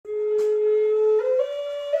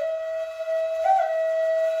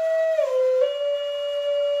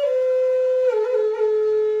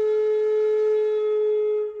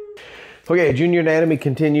Okay, junior anatomy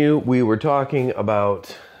continue. We were talking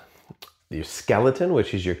about your skeleton,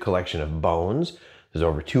 which is your collection of bones. There's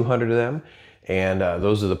over 200 of them. And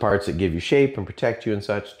those are the parts that give you shape and protect you and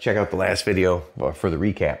such. Check out the last video for the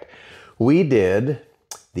recap. We did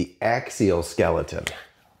the axial skeleton.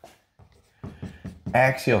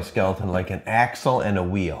 Axial skeleton, like an axle and a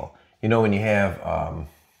wheel. You know when you have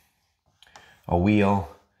a wheel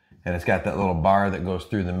and it's got that little bar that goes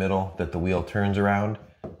through the middle that the wheel turns around?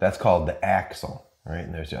 That's called the axle, right?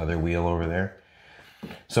 And there's the other wheel over there.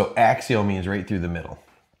 So axial means right through the middle.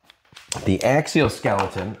 The axial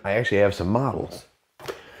skeleton, I actually have some models,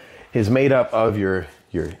 is made up of your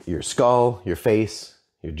skull, your face,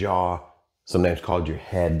 your jaw, sometimes called your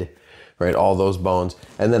head, right? All those bones.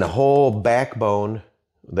 And then a whole backbone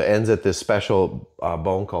that ends at this special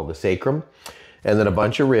bone called the sacrum. And then a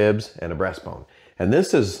bunch of ribs and a breastbone. And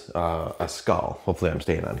this is a skull. Hopefully I'm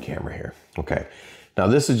staying on camera here. Okay. Now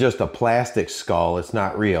this is just a plastic skull. It's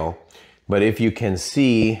not real. But if you can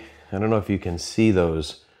see, I don't know if you can see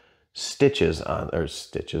those stitches on, or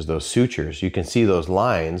stitches, those sutures. You can see those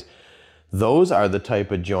lines. Those are the type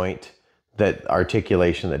of joint, that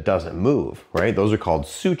articulation that doesn't move, right? Those are called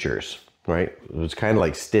sutures, right? It's kind of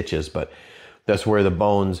like stitches, but that's where the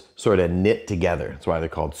bones sort of knit together. That's why they're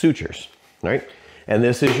called sutures, right? And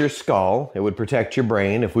this is your skull. It would protect your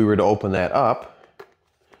brain. If we were to open that up,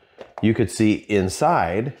 you could see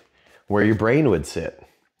inside where your brain would sit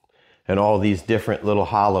and all these different little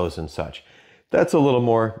hollows and such. That's a little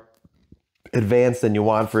more advanced than you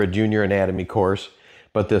want for a junior anatomy course.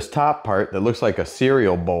 But this top part that looks like a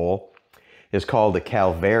cereal bowl is called the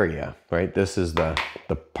calvaria, right? This is the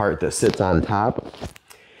part that sits on top.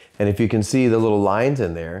 And if you can see the little lines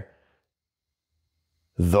in there,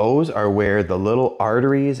 those are where the little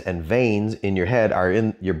arteries and veins in your head are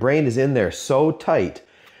in. Your brain is in there so tight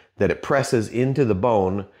that it presses into the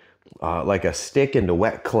bone like a stick into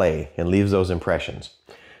wet clay and leaves those impressions.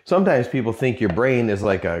 Sometimes people think your brain is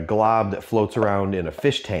like a glob that floats around in a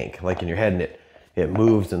fish tank, like in your head, and it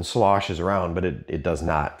moves and sloshes around, but it does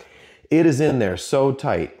not. It is in there so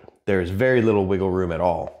tight, there's very little wiggle room at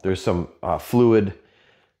all. There's some fluid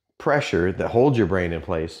pressure that holds your brain in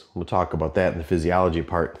place. We'll talk about that in the physiology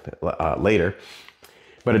part later.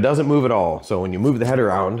 But it doesn't move at all. So when you move the head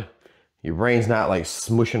around, your brain's not like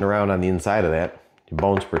smushing around on the inside of that. Your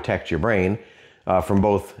bones protect your brain from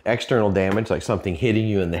both external damage, like something hitting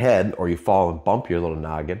you in the head, or you fall and bump your little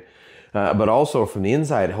noggin. But also from the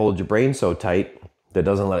inside, it holds your brain so tight that it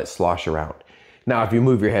doesn't let it slosh around. Now, if you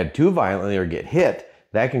move your head too violently or get hit,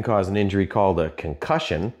 that can cause an injury called a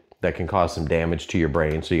concussion that can cause some damage to your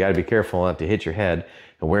brain. So you got to be careful not to hit your head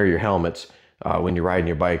and wear your helmets when you're riding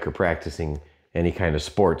your bike or practicing any kind of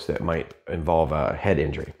sports that might involve a head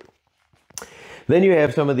injury. Then you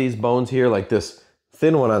have some of these bones here, like this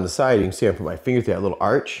thin one on the side. You can see I put my finger through that little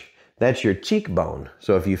arch. That's your cheekbone.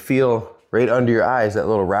 So if you feel right under your eyes, that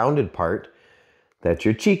little rounded part, that's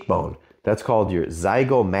your cheekbone. That's called your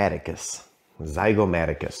zygomaticus.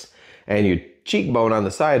 Zygomaticus. And your cheekbone on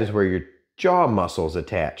the side is where your jaw muscles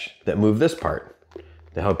attach that move this part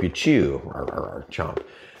to help you chew, chomp.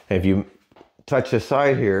 And if you touch the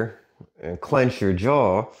side here and clench your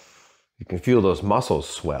jaw, you can feel those muscles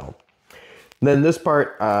swell. And then this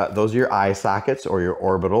part, those are your eye sockets or your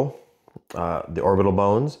orbital, the orbital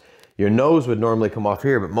bones. Your nose would normally come off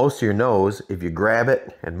here, but most of your nose, if you grab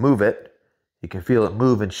it and move it, you can feel it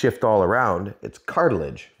move and shift all around. It's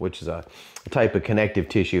cartilage, which is a type of connective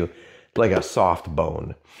tissue, like a soft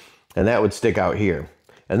bone. And that would stick out here.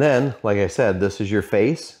 And then, like I said, this is your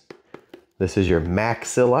face. This is your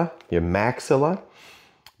maxilla. Your maxilla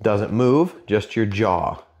doesn't move, just your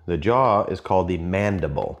jaw. The jaw is called the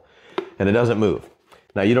mandible, and it doesn't move.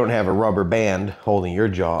 Now, you don't have a rubber band holding your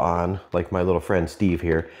jaw on, like my little friend Steve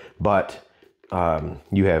here, but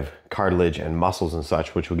you have cartilage and muscles and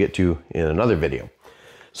such, which we'll get to in another video.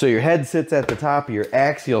 So your head sits at the top of your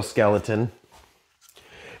axial skeleton,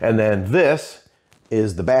 and then this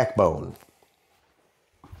is the backbone,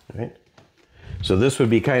 right? So this would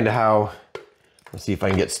be kind of how, let's see if I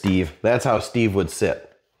can get Steve. That's how Steve would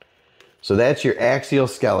sit. So that's your axial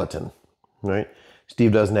skeleton, right?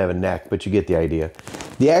 Steve doesn't have a neck, but you get the idea.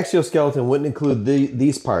 The axial skeleton wouldn't include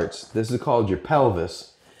these parts. This is called your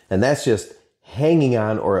pelvis, and that's just hanging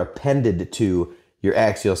on or appended to your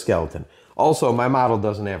axial skeleton. Also, my model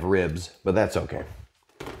doesn't have ribs, but that's okay,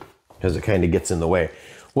 because it kind of gets in the way.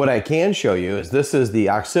 What I can show you is this is the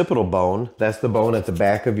occipital bone. That's the bone at the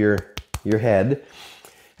back of your head.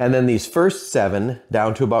 And then these first 7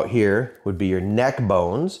 down to about here would be your neck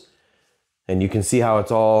bones. And you can see how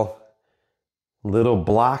it's all little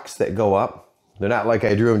blocks that go up. They're not like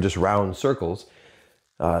I drew them, just round circles.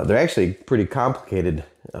 They're actually pretty complicated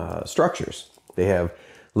structures. They have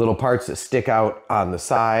little parts that stick out on the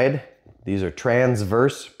side. These are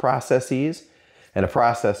transverse processes, and a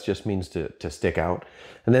process just means to stick out.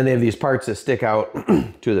 And then they have these parts that stick out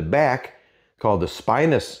to the back called the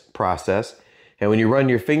spinous process. And when you run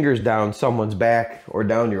your fingers down someone's back or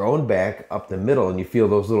down your own back up the middle and you feel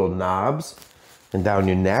those little knobs and down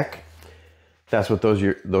your neck, that's what those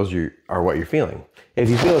are what you're feeling. If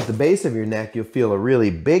you feel at the base of your neck, you'll feel a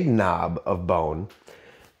really big knob of bone.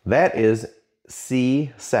 That is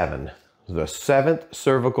C7, the 7th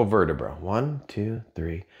cervical vertebra. 1, 2,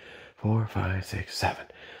 3, 4, 5, 6, 7.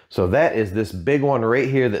 So that is this big one right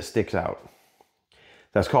here that sticks out.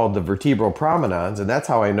 That's called the vertebral prominence, and that's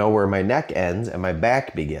how I know where my neck ends and my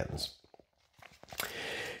back begins.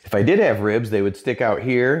 If I did have ribs, they would stick out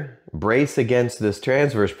here, brace against this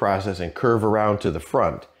transverse process, and curve around to the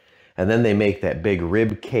front. And then they make that big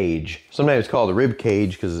rib cage. Sometimes it's called a rib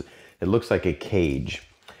cage because it looks like a cage.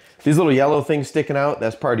 These little yellow things sticking out,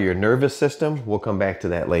 that's part of your nervous system. We'll come back to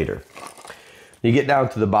that later. You get down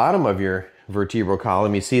to the bottom of your vertebral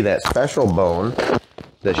column, you see that special bone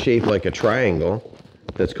that's shaped like a triangle.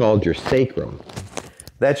 That's called your sacrum.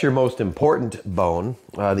 That's your most important bone.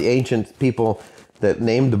 The ancient people that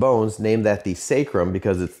named the bones named that the sacrum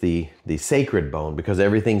because it's the sacred bone, because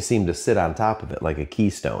everything seemed to sit on top of it like a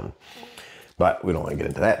keystone. But we don't want to get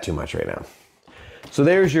into that too much right now. So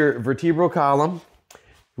there's your vertebral column,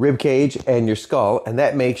 rib cage, and your skull, and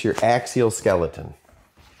that makes your axial skeleton.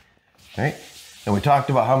 All right? And we talked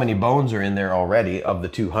about how many bones are in there already of the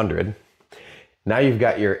 200. Now you've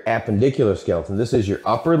got your appendicular skeleton. This is your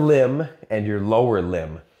upper limb and your lower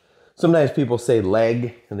limb. Sometimes people say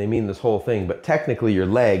leg and they mean this whole thing, but technically your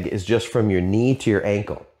leg is just from your knee to your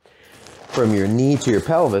ankle. From your knee to your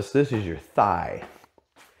pelvis, this is your thigh.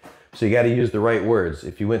 So you got to use the right words.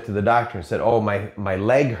 If you went to the doctor and said, oh, my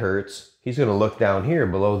leg hurts, he's going to look down here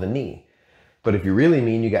below the knee. But if you really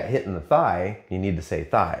mean you got hit in the thigh, you need to say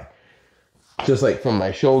thigh. Just like from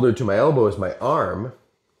my shoulder to my elbow is my arm,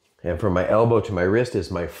 and from my elbow to my wrist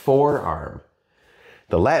is my forearm.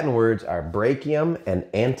 The Latin words are brachium and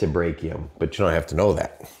antebrachium, but you don't have to know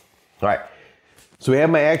that. All right, so we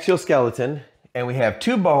have my axial skeleton, and we have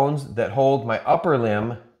two bones that hold my upper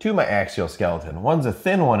limb to my axial skeleton. One's a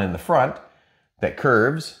thin one in the front that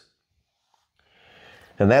curves,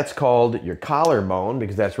 and that's called your collarbone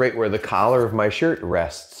because that's right where the collar of my shirt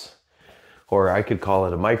rests. Or I could call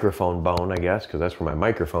it a microphone bone, I guess, because that's where my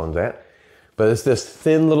microphone's at. But it's this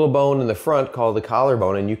thin little bone in the front called the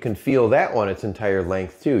collarbone, and you can feel that one its entire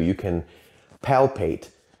length too. You can palpate.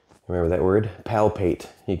 Remember that word? Palpate.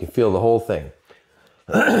 You can feel the whole thing.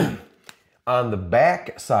 On the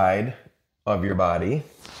back side of your body,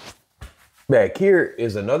 back here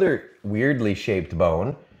is another weirdly shaped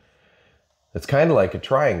bone. It's kind of like a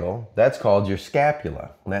triangle. That's called your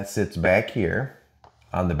scapula. And that sits back here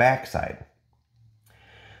on the back side.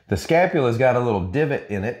 The scapula's got a little divot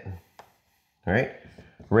in it. All right,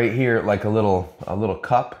 right here, like a little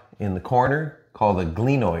cup in the corner called a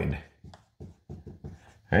glenoid.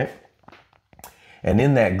 All right, and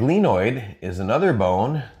in that glenoid is another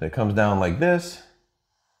bone that comes down like this.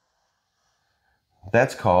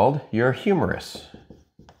 That's called your humerus.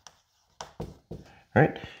 All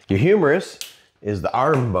right, your humerus is the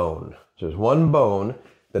arm bone. So there's one bone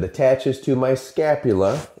that attaches to my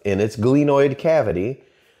scapula in its glenoid cavity,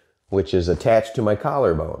 which is attached to my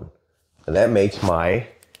collarbone. And that makes my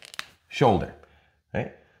shoulder,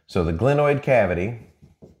 right? So the glenoid cavity,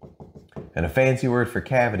 and a fancy word for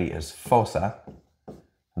cavity is fossa,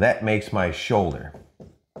 that makes my shoulder,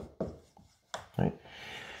 right?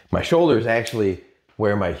 My shoulder is actually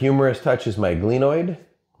where my humerus touches my glenoid,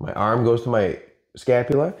 my arm goes to my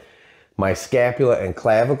scapula and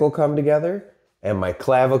clavicle come together, and my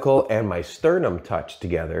clavicle and my sternum touch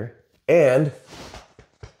together, and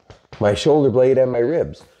my shoulder blade and my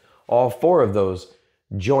ribs. All four of those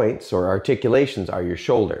joints or articulations are your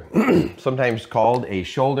shoulder, sometimes called a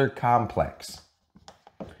shoulder complex.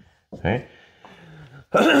 Okay?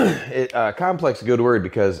 Complex is a good word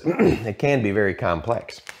because it can be very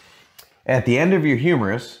complex. At the end of your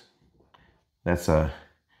humerus, that's a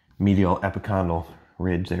medial epicondyle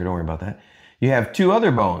ridge there, don't worry about that. You have two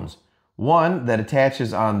other bones. One that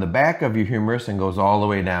attaches on the back of your humerus and goes all the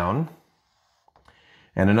way down,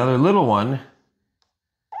 and another little one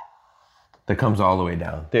that comes all the way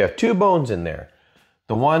down. They have two bones in there.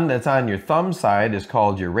 The one that's on your thumb side is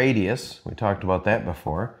called your radius. We talked about that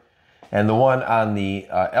before. And the one on the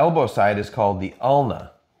elbow side is called the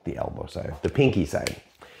ulna, the elbow side, the pinky side.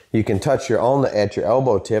 You can touch your ulna at your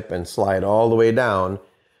elbow tip and slide all the way down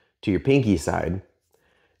to your pinky side.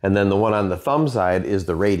 And then the one on the thumb side is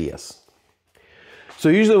the radius. So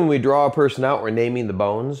usually when we draw a person out, we're naming the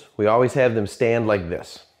bones. We always have them stand like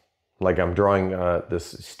this. Like I'm drawing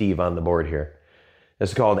this Steve on the board here.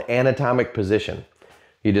 It's called anatomic position.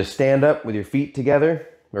 You just stand up with your feet together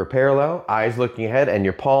or parallel, eyes looking ahead, and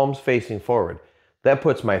your palms facing forward. That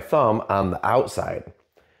puts my thumb on the outside.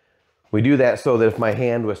 We do that so that if my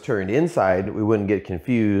hand was turned inside, we wouldn't get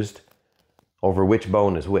confused over which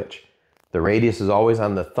bone is which. The radius is always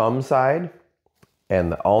on the thumb side,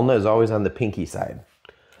 and the ulna is always on the pinky side.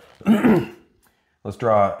 Let's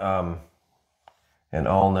draw an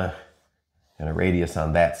ulna and a radius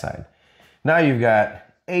on that side. Now you've got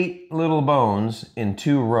 8 little bones in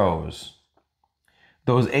 2 rows.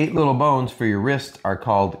 Those 8 little bones for your wrist are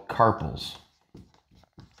called carpals.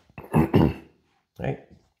 Right?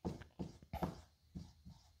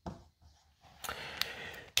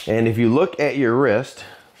 And if you look at your wrist,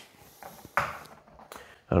 I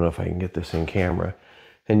don't know if I can get this in camera,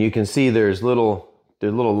 and you can see there's little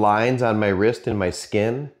lines on my wrist and my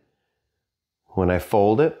skin when I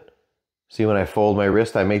fold it. See, when I fold my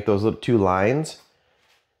wrist, I make those little 2 lines.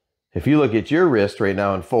 If you look at your wrist right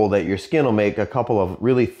now and fold that, your skin will make a couple of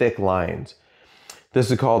really thick lines. This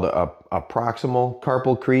is called a proximal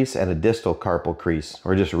carpal crease and a distal carpal crease,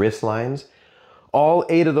 or just wrist lines. All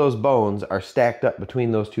 8 of those bones are stacked up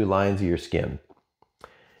between those 2 lines of your skin.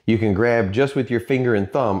 You can grab just with your finger and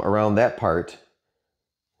thumb around that part.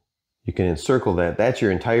 You can encircle that. That's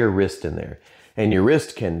your entire wrist in there. And your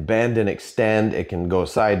wrist can bend and extend. It can go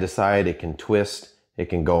side to side. It can twist. It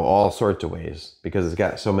can go all sorts of ways because it's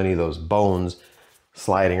got so many of those bones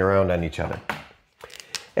sliding around on each other.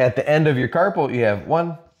 At the end of your carpal, you have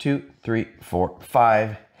 1, 2, 3, 4,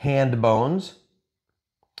 5 hand bones.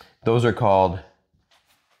 Those are called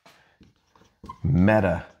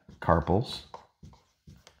metacarpals.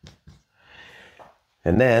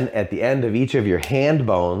 And then at the end of each of your hand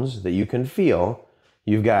bones that you can feel,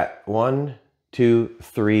 you've got 1, 2,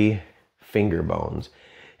 3 finger bones.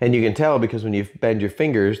 And you can tell because when you bend your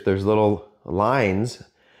fingers, there's little lines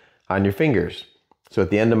on your fingers. So at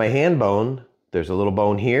the end of my hand bone, there's a little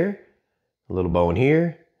bone here, a little bone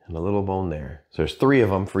here, and a little bone there. So there's 3 of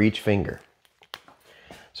them for each finger.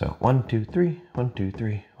 So 1, 2, 3, 1, 2,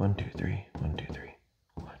 3, 1, 2, 3, 1, 2, 3,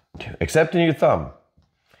 1, 2. Except in your thumb.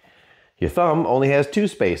 Your thumb only has 2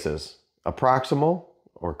 spaces, a proximal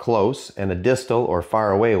or close and a distal or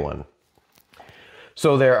far away one.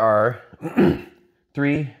 So there are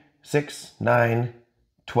 3, 6, 9,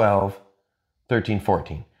 12, 13,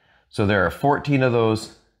 14. So there are 14 of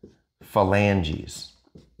those phalanges.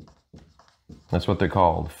 That's what they're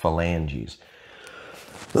called, phalanges.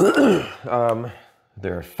 There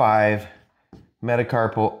are 5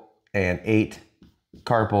 metacarpal and 8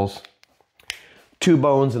 carpals. 2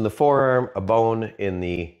 bones in the forearm, a bone in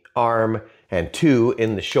the arm, and 2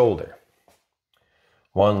 in the shoulder.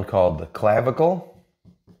 One called the clavicle,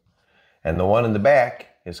 and the one in the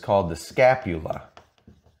back is called the scapula.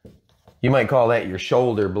 You might call that your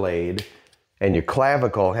shoulder blade, and your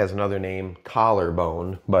clavicle has another name,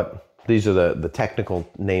 collarbone, but these are the technical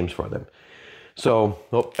names for them. So,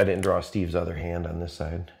 oh, I didn't draw Steve's other hand on this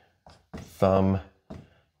side. Thumb.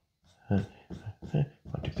 1,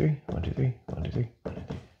 2, 3, 1, 2, 3, 1, 2, 3, 1, 2,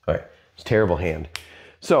 3. All right, it's a terrible hand.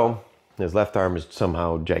 So, his left arm is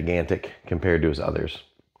somehow gigantic compared to his others.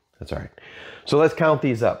 That's all right. So let's count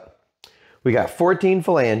these up. We got 14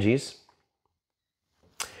 phalanges,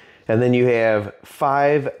 and then you have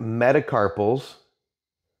 5 metacarpals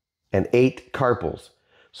and 8 carpals.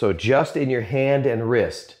 So just in your hand and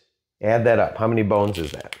wrist, add that up. How many bones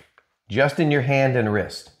is that? Just in your hand and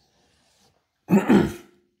wrist.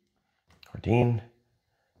 14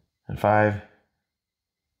 and 5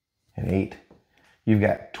 and 8. You've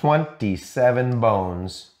got 27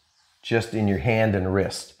 bones just in your hand and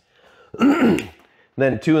wrist.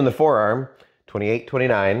 Then 2 in the forearm, 28,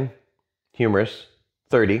 29, humerus,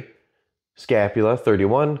 30, scapula,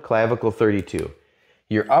 31, clavicle, 32.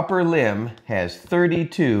 Your upper limb has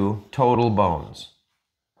 32 total bones,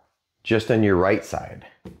 just on your right side.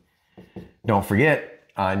 Don't forget,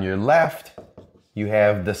 on your left, you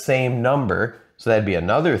have the same number, so that'd be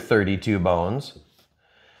another 32 bones.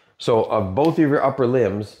 So of both of your upper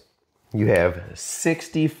limbs, you have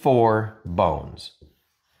 64 bones.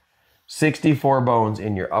 64 bones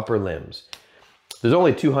in your upper limbs. There's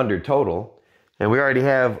only 200 total, and we already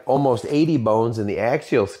have almost 80 bones in the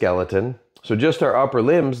axial skeleton. So just our upper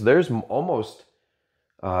limbs, there's almost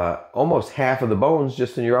half of the bones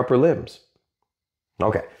just in your upper limbs.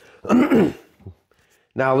 Okay.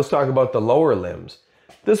 Now let's talk about the lower limbs.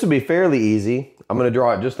 This will be fairly easy. I'm going to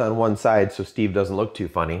draw it just on one side so Steve doesn't look too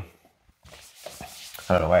funny.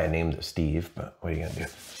 I don't know why I named it Steve, but what are you gonna do?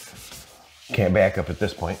 Can't back up at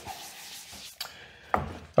this point.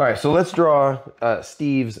 All right, so let's draw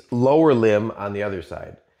Steve's lower limb on the other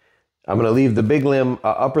side. I'm gonna leave the big limb,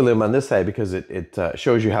 upper limb on this side because it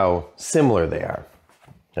shows you how similar they are,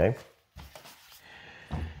 okay?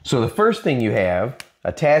 So the first thing you have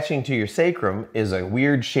attaching to your sacrum is a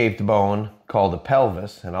weird shaped bone called a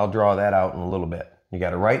pelvis, and I'll draw that out in a little bit. You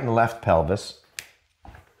got a right and left pelvis.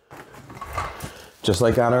 Just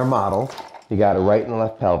like on our model, you got a right and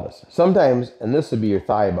left pelvis. Sometimes, and this would be your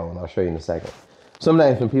thigh bone, I'll show you in a second.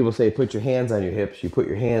 Sometimes when people say put your hands on your hips, you put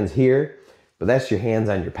your hands here, but that's your hands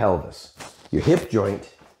on your pelvis. Your hip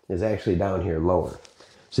joint is actually down here lower.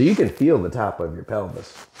 So you can feel the top of your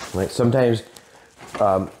pelvis, right? Sometimes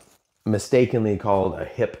mistakenly called a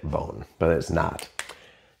hip bone, but it's not.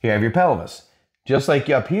 You have your pelvis. Just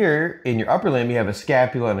like up here in your upper limb, you have a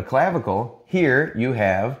scapula and a clavicle. Here you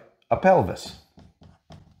have a pelvis.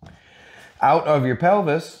 Out of your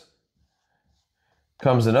pelvis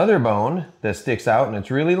comes another bone that sticks out, and it's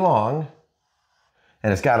really long,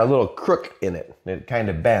 and it's got a little crook in it. It kind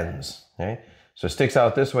of bends, okay? So it sticks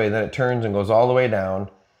out this way, then it turns and goes all the way down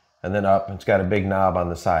and then up. It's got a big knob on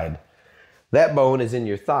the side. That bone is in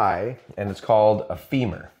your thigh, and it's called a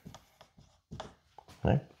femur.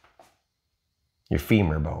 Okay? Your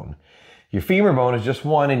femur bone. Your femur bone is just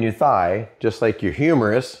one in your thigh, just like your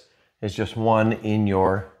humerus is just one in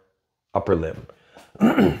your upper limb.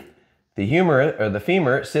 The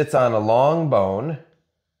femur sits on a long bone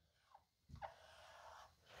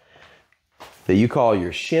that you call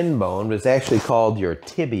your shin bone, but it's actually called your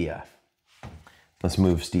tibia. Let's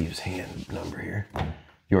move Steve's hand number here.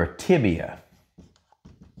 Your tibia.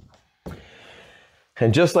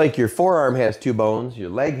 And just like your forearm has two bones, your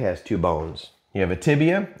leg has two bones. You have a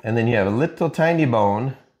tibia, and then you have a little tiny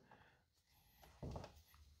bone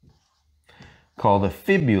called a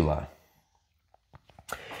fibula.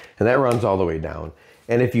 And that runs all the way down.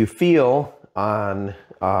 And if you feel on,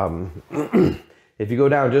 if you go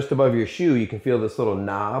down just above your shoe, you can feel this little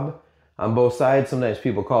knob on both sides. Sometimes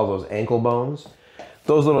people call those ankle bones.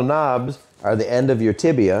 Those little knobs are the end of your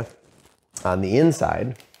tibia on the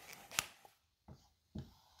inside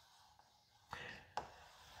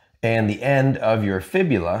and the end of your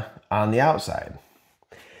fibula on the outside.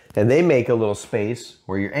 And they make a little space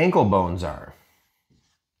where your ankle bones are.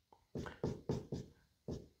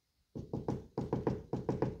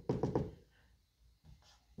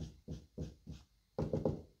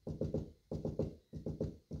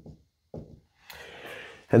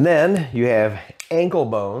 And then you have ankle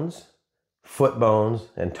bones, foot bones,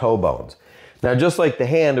 and toe bones. Now, just like the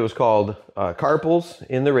hand, it was called carpals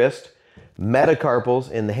in the wrist, metacarpals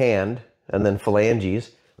in the hand, and then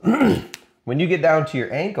phalanges. When you get down to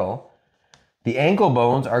your ankle, the ankle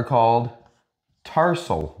bones are called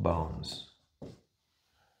tarsal bones.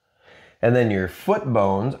 And then your foot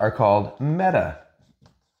bones are called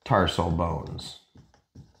metatarsal bones.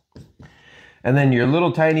 And then your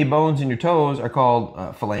little tiny bones in your toes are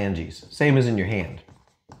called phalanges, same as in your hand.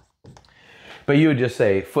 But you would just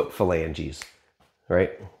say foot phalanges,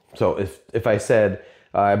 right? So if I said,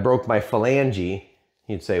 I broke my phalange,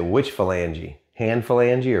 you'd say, which phalange? Hand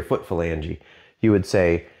phalange or foot phalange? You would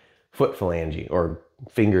say foot phalange, or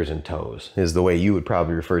fingers and toes is the way you would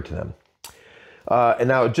probably refer to them. And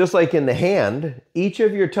now, just like in the hand, each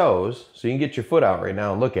of your toes, so you can get your foot out right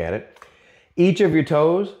now and look at it, each of your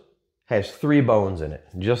toes has three bones in it,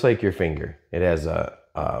 just like your finger. It has a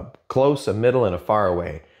close, a middle, and a far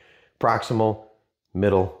away. Proximal,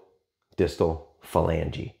 middle, distal,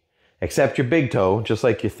 phalange. Except your big toe, just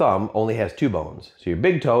like your thumb, only has two bones. So your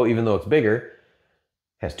big toe, even though it's bigger,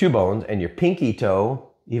 has two bones, and your pinky toe,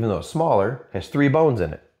 even though it's smaller, has three bones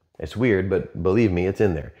in it. It's weird, but believe me, it's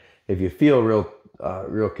in there. If you feel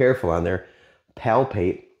real careful on there,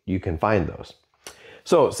 palpate, you can find those.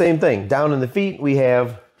 So same thing, down in the feet, we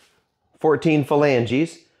have 14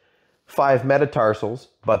 phalanges, 5 metatarsals,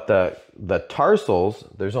 but the tarsals,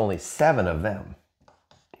 there's only 7 of them.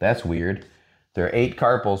 That's weird. There are 8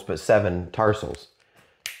 carpals, but 7 tarsals.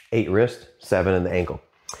 8 wrist, 7 in the ankle.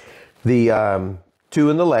 The 2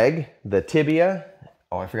 in the leg, the tibia,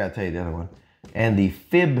 oh, I forgot to tell you the other one, and the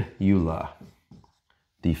fibula.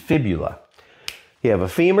 The fibula. You have a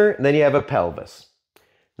femur, and then you have a pelvis.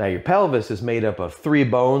 Now your pelvis is made up of 3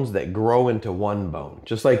 bones that grow into 1 bone.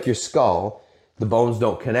 Just like your skull, the bones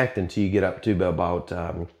don't connect until you get up to about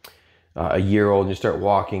a year old and you start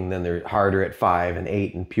walking. Then they're harder at 5 and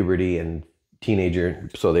 8 in puberty and teenager.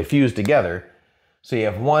 So they fuse together. So you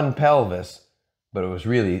have 1 pelvis, but it was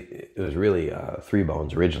really 3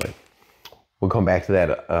 bones originally. We'll come back to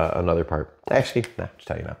that another part. Actually, no, just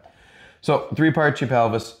tell you now. So 3 parts of your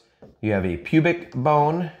pelvis. You have a pubic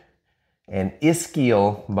bone, an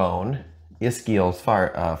ischial bone. Ischial is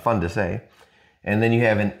fun to say. And then you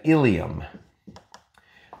have an ilium.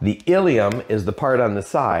 The ilium is the part on the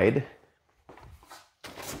side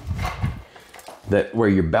where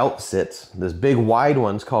your belt sits. This big wide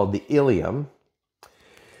one's called the ilium.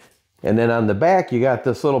 And then on the back, you got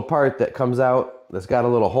this little part that comes out that's got a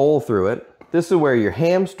little hole through it. This is where your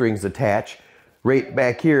hamstrings attach, right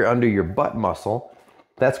back here under your butt muscle.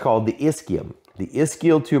 That's called the ischium, the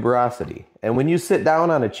ischial tuberosity. And when you sit down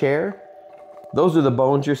on a chair, those are the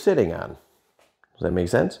bones you're sitting on. Does that make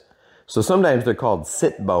sense? So sometimes they're called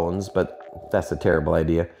sit bones, but that's a terrible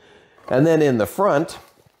idea. And then in the front,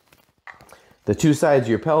 the 2 sides of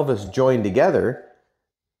your pelvis join together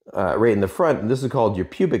right in the front, and this is called your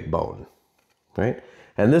pubic bone, right?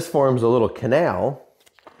 And this forms a little canal,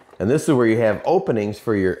 and this is where you have openings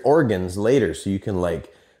for your organs later, so you can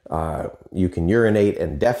you can urinate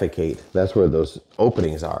and defecate. That's where those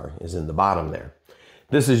openings are, is in the bottom there.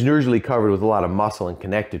 This is usually covered with a lot of muscle and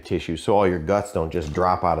connective tissue, so all your guts don't just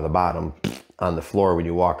drop out of the bottom on the floor when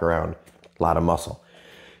you walk around. A lot of muscle.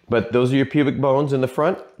 But those are your pubic bones in the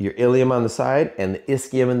front, your ilium on the side, and the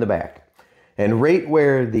ischium in the back. And right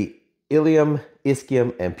where the ilium,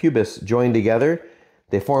 ischium, and pubis join together,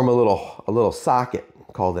 they form a little socket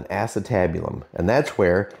called an acetabulum. And that's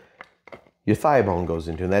where your thigh bone goes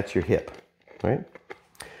into, and that's your hip, right?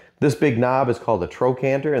 This big knob is called a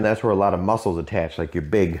trochanter, and that's where a lot of muscles attach, like your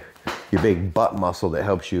big butt muscle that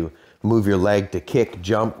helps you move your leg to kick,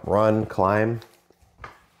 jump, run, climb.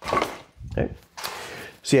 Okay.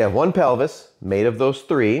 So you have 1 pelvis made of those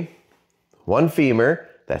 3, 1 femur,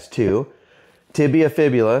 that's 2, tibia,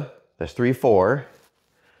 fibula, that's 3, 4,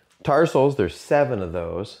 tarsals, there's 7 of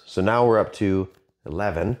those, so now we're up to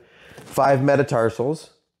 11, 5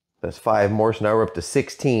 metatarsals, that's 5 more, so now we're up to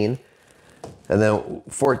 16, and then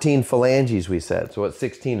 14 phalanges we said, so what's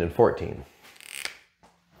 16 and 14?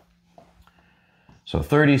 So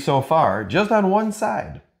 30 so far, just on one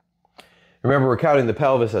side. Remember, we're counting the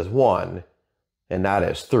pelvis as 1 and not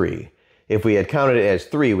as 3. If we had counted it as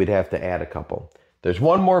 3, we'd have to add a couple. There's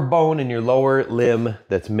 1 more bone in your lower limb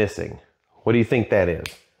that's missing. What do you think that is?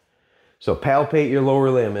 So palpate your lower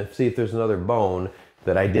limb and see if there's another bone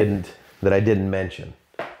that I didn't mention.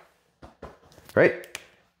 Right?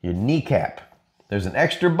 Your kneecap. There's an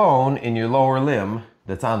extra bone in your lower limb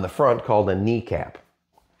that's on the front called a kneecap.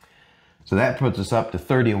 So that puts us up to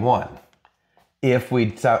 31. If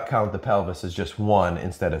we count the pelvis as just 1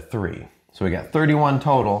 instead of 3. So we got 31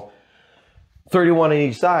 total. 31 on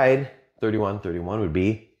each side. 31 would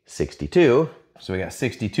be 62. So we got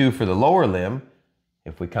 62 for the lower limb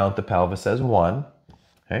if we count the pelvis as 1.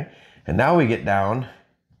 Okay? And now we get down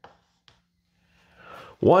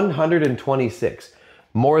 126.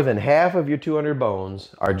 More than half of your 200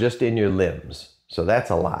 bones are just in your limbs. So that's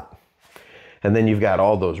a lot. And then you've got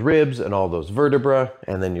all those ribs and all those vertebrae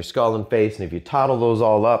and then your skull and face. And if you total those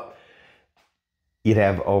all up, you'd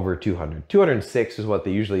have over 200. 206 is what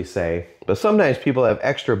they usually say. But sometimes people have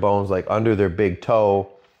extra bones like under their big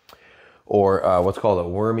toe or what's called a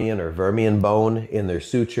wormian or vermian bone in their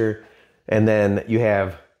suture. And then you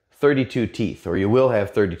have 32 teeth, or you will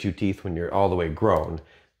have 32 teeth when you're all the way grown.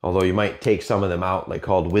 Although you might take some of them out, like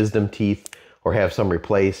called wisdom teeth, or have some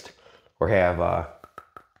replaced, or have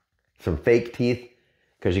some fake teeth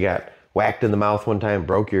because you got whacked in the mouth one time,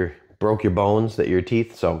 broke your bones that your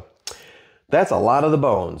teeth. So that's a lot of the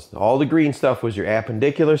bones. All the green stuff was your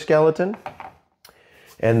appendicular skeleton.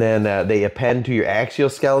 And then they append to your axial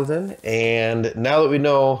skeleton. And now that we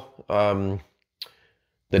know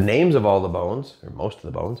the names of all the bones, or most of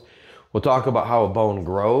the bones, we'll talk about how a bone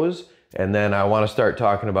grows. And then I want to start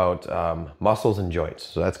talking about muscles and joints.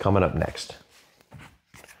 So that's coming up next.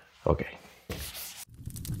 Okay.